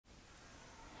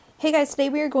Hey guys, today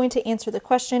we are going to answer the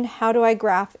question, how do I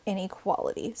graph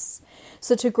inequalities?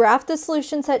 So to graph the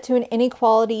solution set to an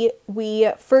inequality,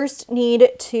 we first need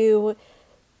to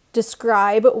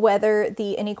describe whether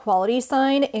the inequality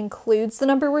sign includes the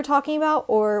number we're talking about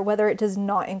or whether it does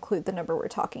not include the number we're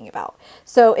talking about.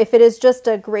 So if it is just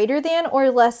a greater than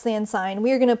or less than sign,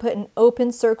 we are going to put an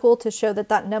open circle to show that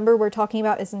that number we're talking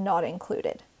about is not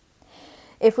included.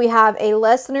 If we have a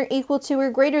less than or equal to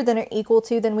or greater than or equal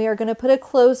to, then we are going to put a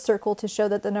closed circle to show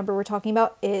that the number we're talking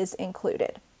about is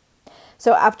included.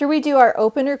 So after we do our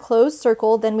open or closed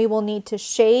circle, then we will need to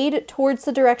shade towards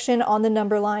the direction on the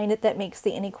number line that makes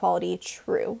the inequality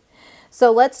true.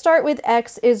 So let's start with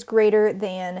x is greater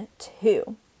than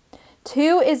 2.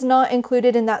 2 is not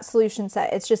included in that solution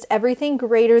set. It's just everything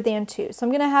greater than 2. So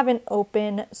I'm going to have an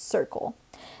open circle.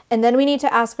 And then we need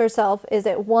to ask ourselves, is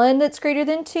it 1 that's greater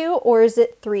than 2 or is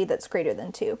it 3 that's greater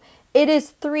than 2? It is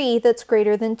 3 that's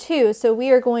greater than 2, so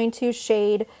we are going to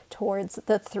shade towards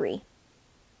the 3.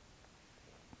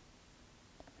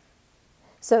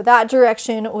 So that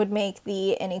direction would make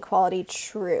the inequality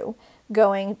true,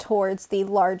 going towards the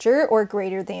larger or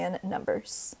greater than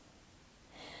numbers.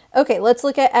 Okay, let's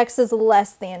look at x is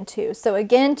less than 2. So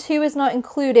again, 2 is not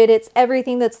included, it's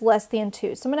everything that's less than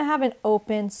 2. So I'm going to have an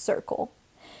open circle.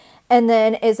 And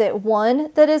then is it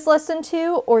 1 that is less than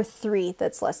 2 or 3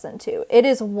 that's less than 2? It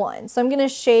is 1. So I'm going to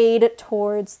shade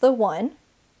towards the 1.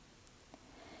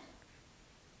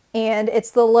 And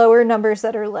it's the lower numbers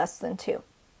that are less than 2.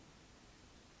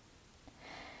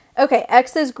 Okay,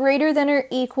 x is greater than or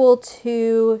equal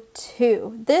to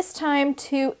 2. This time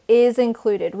 2 is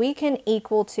included. We can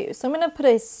equal 2. So I'm going to put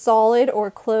a solid or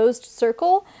closed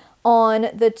circle on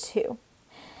the 2.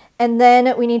 And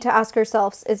then we need to ask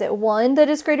ourselves, is it 1 that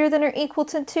is greater than or equal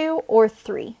to 2 or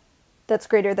 3 that's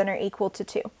greater than or equal to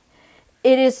 2?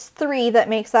 It is 3 that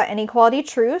makes that inequality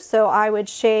true, so I would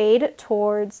shade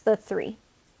towards the 3.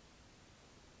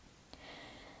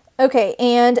 Okay,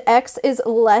 and x is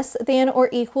less than or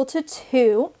equal to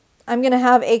 2. I'm going to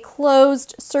have a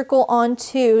closed circle on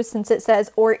 2 since it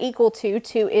says or equal to.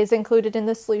 2 is included in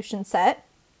the solution set.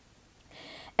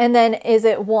 And then is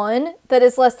it 1 that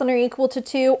is less than or equal to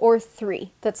 2 or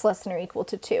 3 that's less than or equal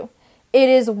to 2? It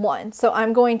is 1, so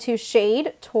I'm going to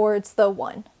shade towards the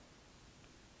 1.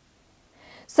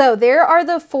 So there are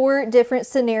the 4 different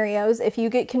scenarios. If you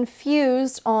get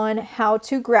confused on how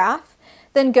to graph,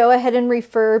 then go ahead and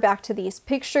refer back to these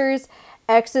pictures.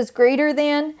 X is greater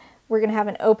than, we're going to have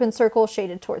an open circle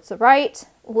shaded towards the right,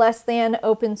 less than,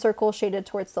 open circle shaded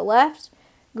towards the left,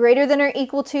 greater than or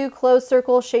equal to, closed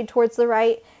circle shade towards the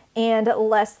right, and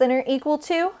less than or equal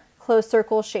to, closed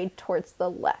circle shade towards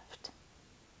the left.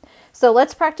 So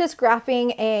let's practice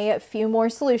graphing a few more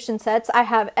solution sets. I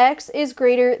have x is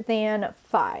greater than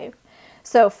 5.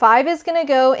 So 5 is going to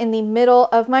go in the middle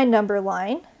of my number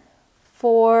line.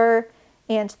 4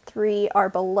 and 3 are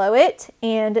below it,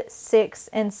 and 6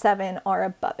 and 7 are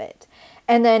above it.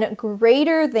 And then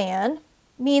greater than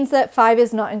means that 5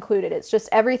 is not included. It's just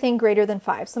everything greater than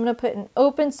 5. So I'm going to put an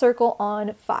open circle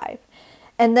on 5.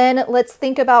 And then let's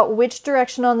think about which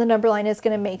direction on the number line is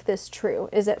going to make this true.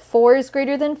 Is it 4 is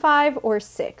greater than 5 or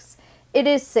 6? It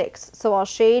is 6. So I'll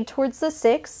shade towards the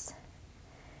 6.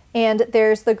 And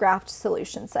there's the graphed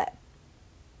solution set.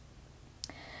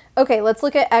 Okay, let's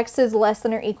look at x is less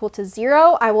than or equal to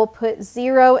 0. I will put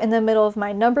 0 in the middle of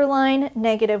my number line.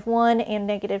 -1 and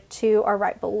 -2 are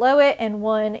right below it, and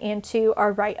 1 and 2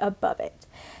 are right above it.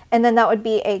 And then that would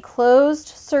be a closed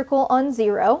circle on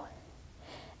 0.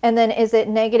 And then is it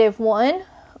 -1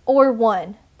 or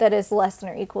 1 that is less than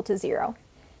or equal to 0?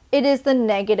 It is the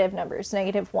negative numbers,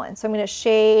 -1. So I'm going to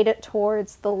shade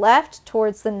towards the left,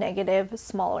 towards the negative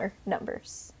smaller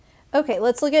numbers. Okay,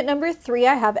 let's look at number 3.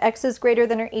 I have x is greater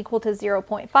than or equal to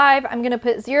 0.5. I'm going to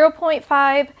put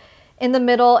 0.5 in the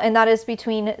middle, and that is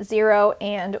between 0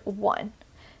 and 1.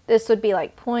 This would be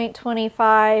like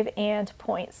 0.25 and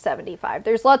 0.75.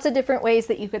 There's lots of different ways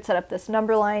that you could set up this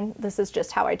number line. This is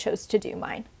just how I chose to do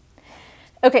mine.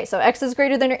 Okay, so x is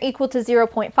greater than or equal to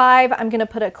 0.5. I'm going to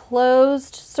put a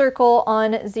closed circle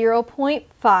on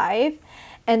 0.5.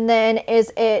 And then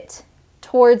is it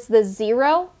towards the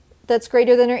 0 that's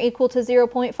greater than or equal to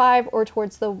 0.5 or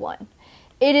towards the 1?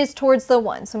 It is towards the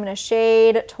 1, so I'm going to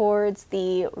shade towards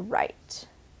the right.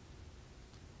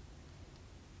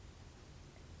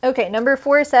 Okay, number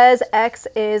 4 says x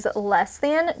is less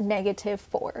than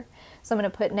 -4. So I'm going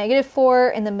to put -4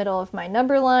 in the middle of my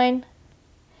number line.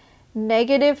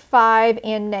 -5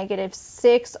 and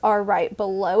 -6 are right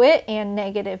below it, and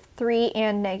 -3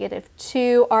 and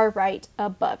 -2 are right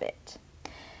above it.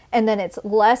 and then it's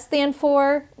less than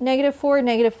 4, negative 4.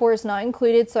 Negative 4 is not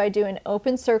included, so I do an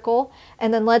open circle.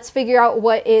 And then let's figure out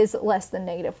what is less than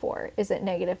negative 4. Is it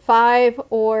negative 5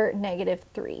 or negative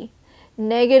 3?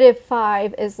 Negative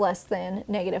 5 is less than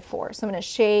negative 4, so I'm going to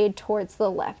shade towards the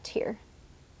left here.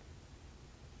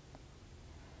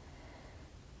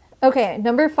 Okay,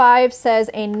 number 5 says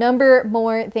a number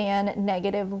more than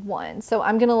negative 1. So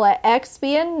I'm going to let x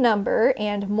be a number,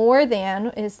 and more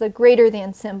than is the greater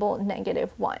than symbol,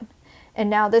 negative 1. And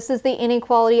now this is the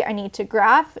inequality I need to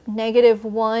graph. Negative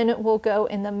 1 will go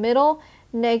in the middle.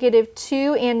 Negative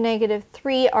 2 and negative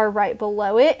 3 are right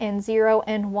below it, and 0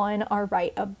 and 1 are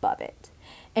right above it.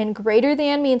 And greater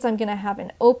than means I'm going to have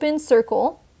an open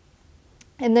circle.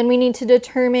 And then we need to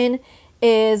determine,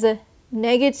 is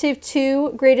negative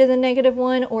 2 greater than negative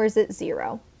 1, or is it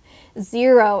 0?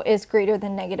 0 is greater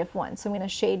than negative 1, so I'm going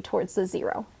to shade towards the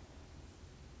 0.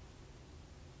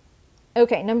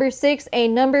 Okay, number 6, a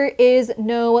number is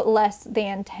no less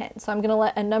than 10. So I'm going to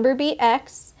let a number be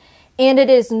x, and it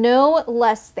is no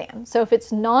less than. So if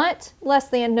it's not less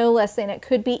than, no less than, it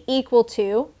could be equal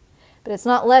to, but it's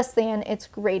not less than, it's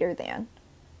greater than.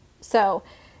 So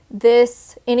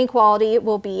this inequality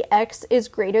will be x is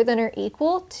greater than or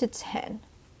equal to 10.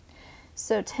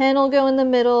 So 10 will go in the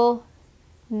middle,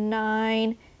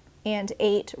 9 and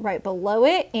 8 right below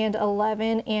it, and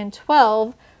 11 and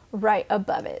 12 right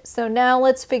above it. So now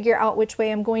let's figure out which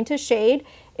way I'm going to shade.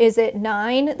 Is it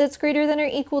 9 that's greater than or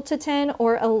equal to 10,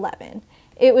 or 11?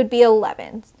 It would be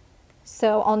 11.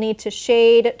 So I'll need to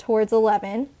shade towards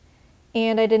 11.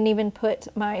 And I didn't even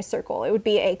put my circle. It would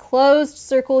be a closed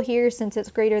circle here since it's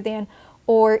greater than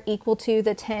or equal to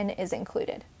the 10 is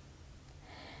included.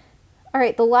 All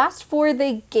right, the last 4,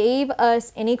 they gave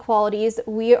us inequalities.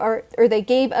 They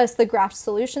gave us the graph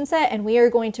solution set, and we are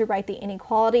going to write the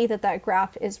inequality that that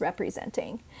graph is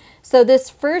representing. So this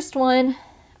first one,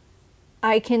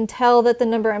 I can tell that the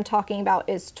number I'm talking about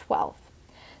is 12.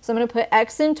 So I'm going to put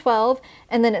x in 12,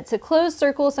 and then it's a closed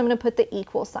circle, so I'm going to put the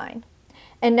equal sign.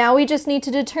 And now we just need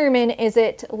to determine, is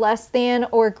it less than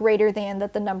or greater than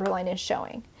that the number line is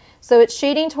showing. So it's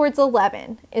shading towards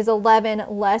 11. Is 11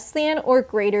 less than or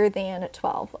greater than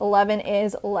 12? 11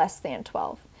 is less than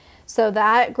 12. So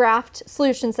that graphed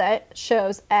solution set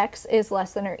shows x is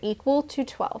less than or equal to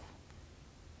 12.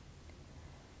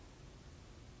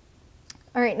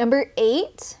 All right, number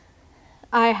 8,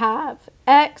 I have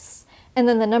x, and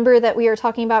then the number that we are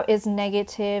talking about is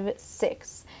negative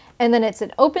 6. And then it's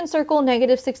an open circle,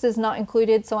 negative 6 is not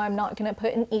included, so I'm not going to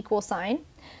put an equal sign.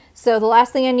 So the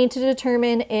last thing I need to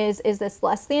determine is this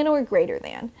less than or greater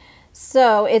than?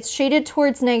 So it's shaded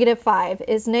towards negative 5.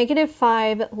 Is negative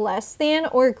 5 less than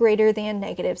or greater than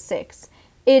negative 6?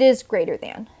 It is greater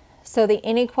than. So the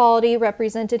inequality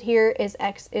represented here is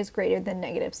x is greater than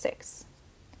negative 6.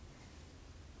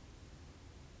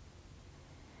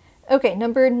 Okay,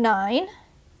 number 9,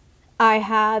 I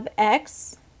have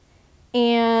x,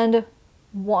 and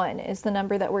 1 is the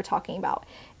number that we're talking about.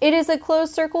 It is a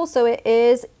closed circle, so it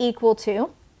is equal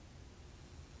to.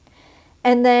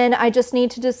 And then I just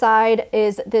need to decide,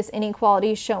 is this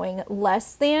inequality showing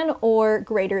less than or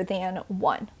greater than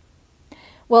 1?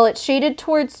 Well, it's shaded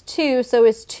towards 2, so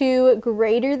is 2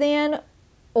 greater than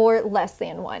or less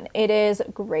than 1? It is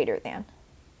greater than.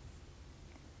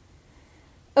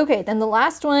 Okay, then the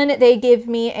last one, they give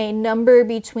me a number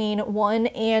between 1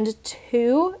 and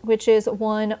 2, which is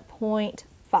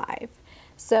 1.5.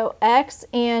 So x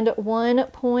and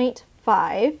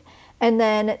 1.5, and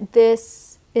then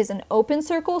this is an open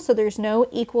circle, so there's no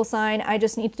equal sign. I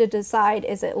just need to decide,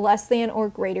 is it less than or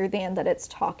greater than that it's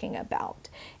talking about?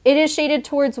 It is shaded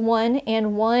towards 1,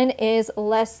 and 1 is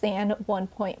less than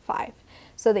 1.5.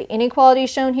 So the inequality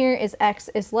shown here is x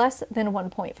is less than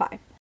 1.5.